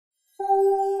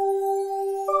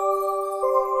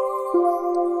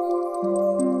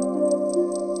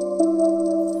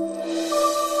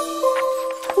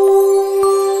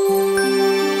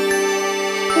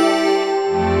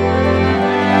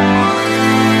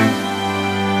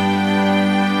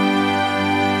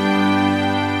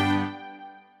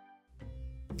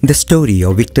The story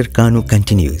of Víctor Kanu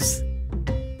continues.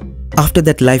 After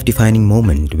that life-defining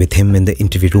moment with him in the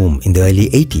interview room in the early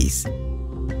 80s,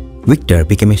 Víctor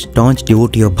became a staunch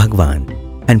devotee of Bhagwan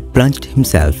and plunged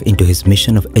himself into his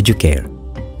mission of educare,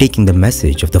 taking the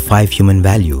message of the 5 human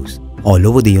values all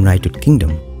over the United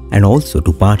Kingdom and also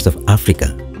to parts of Africa.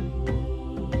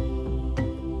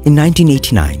 In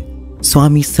 1989,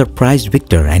 Swami surprised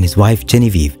Víctor and his wife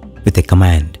Genevieve with a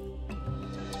command.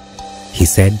 He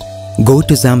said, "Go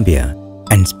to Zambia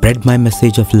and spread my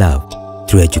message of love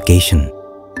through education.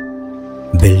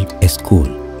 Build a school."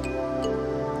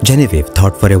 Genevieve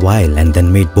thought for a while and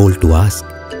then made bold to ask,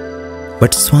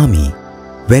 "But Swami,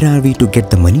 where are we to get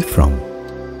the money from?"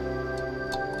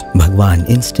 Bhagwan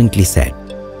instantly said,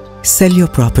 "Sell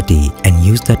your property and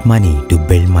use that money to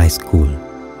build my school.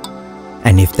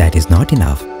 And if that is not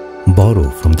enough, borrow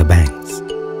from the banks."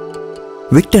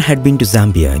 Víctor had been to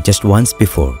Zambia just once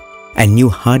before and knew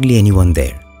hardly anyone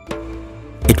there.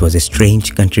 It was a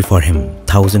strange country for him,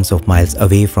 thousands of miles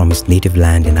away from his native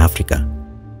land in Africa.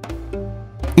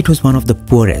 It was one of the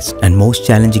poorest and most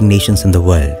challenging nations in the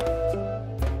world.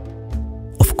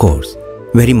 Of course,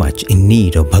 very much in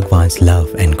need of Bhagwan's love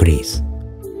and grace.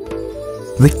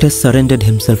 Víctor surrendered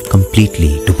himself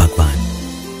completely to Bhagwan.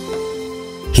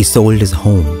 He sold his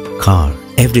home, car,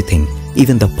 everything,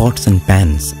 even the pots and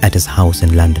pans at his house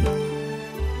in London.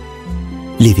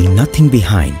 Leaving nothing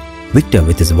behind, Víctor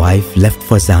with his wife left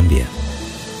for Zambia.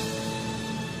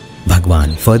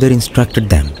 Bhagwan further instructed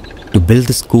them to build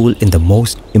the school in the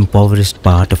most impoverished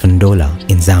part of Ndola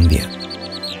in Zambia,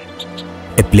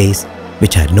 a place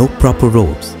which had no proper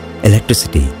roads,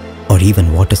 electricity, or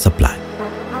even water supply.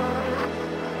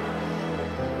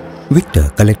 Víctor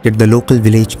collected the local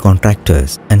village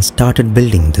contractors and started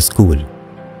building the school.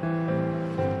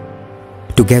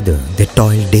 Together, they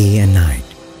toiled day and night.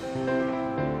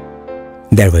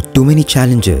 There were too many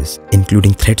challenges,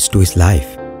 including threats to his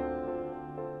life.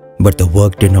 But the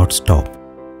work did not stop.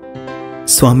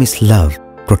 Swami's love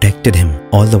protected him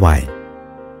all the while.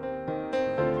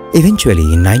 Eventually,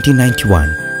 in 1991,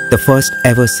 the first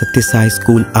ever Sathya Sai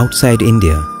school outside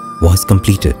India was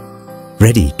completed,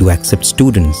 ready to accept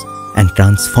students and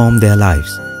transform their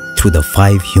lives through the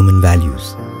 5 human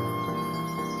values.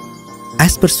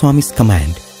 As per Swami's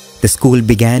command, the school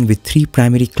began with 3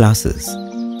 primary classes.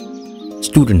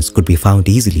 Students could be found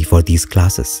easily for these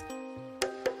classes.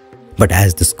 But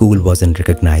as the school wasn't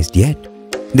recognized yet,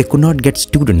 they could not get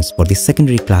students for the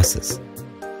secondary classes.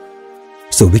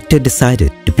 So Víctor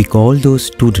decided to pick all those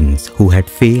students who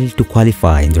had failed to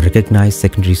qualify in the recognized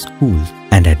secondary schools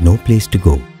and had no place to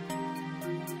go.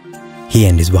 He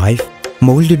and his wife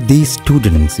molded these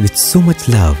students with so much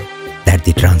love that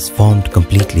they transformed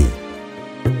completely.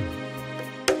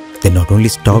 They not only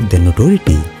stopped their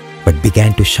notoriety, but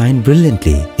began to shine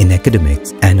brilliantly in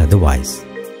academics and otherwise.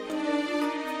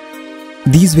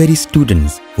 These very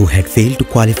students who had failed to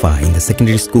qualify in the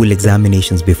secondary school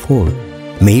examinations before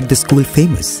made the school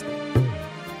famous.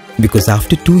 Because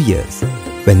after 2 years,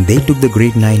 when they took the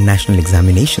grade 9 national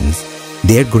examinations,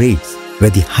 their grades were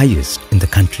the highest in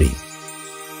the country.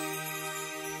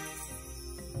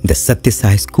 The Sathya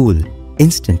Sai school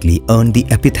instantly earned the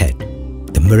epithet,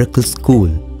 the Miracle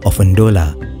School of Ndola,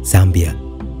 Zambia.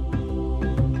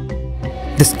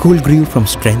 The school grew from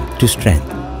strength to strength.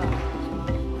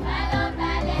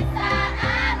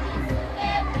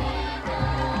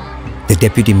 The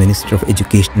Deputy Minister of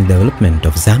Education and Development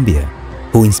of Zambia,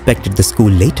 who inspected the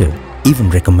school later, even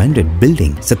recommended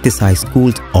building Sathya Sai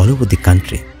schools all over the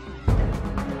country.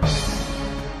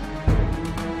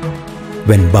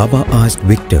 When Baba asked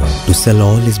Víctor to sell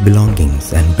all his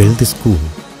belongings and build the school,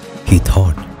 he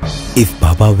thought, if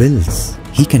Baba wills,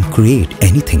 he can create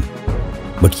anything.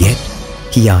 But yet,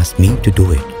 he asked me to do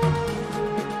it.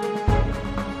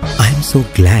 I am so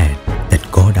glad that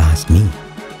God asked me.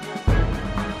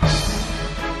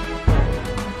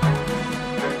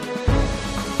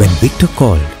 When Víctor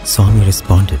called, Swami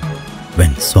responded.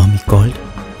 When Swami called,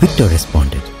 Víctor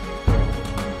responded.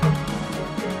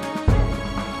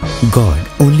 God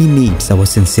only needs our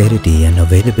sincerity and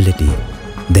availability.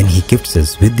 Then He gifts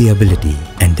us with the ability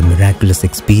and the miraculous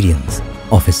experience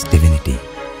of His divinity.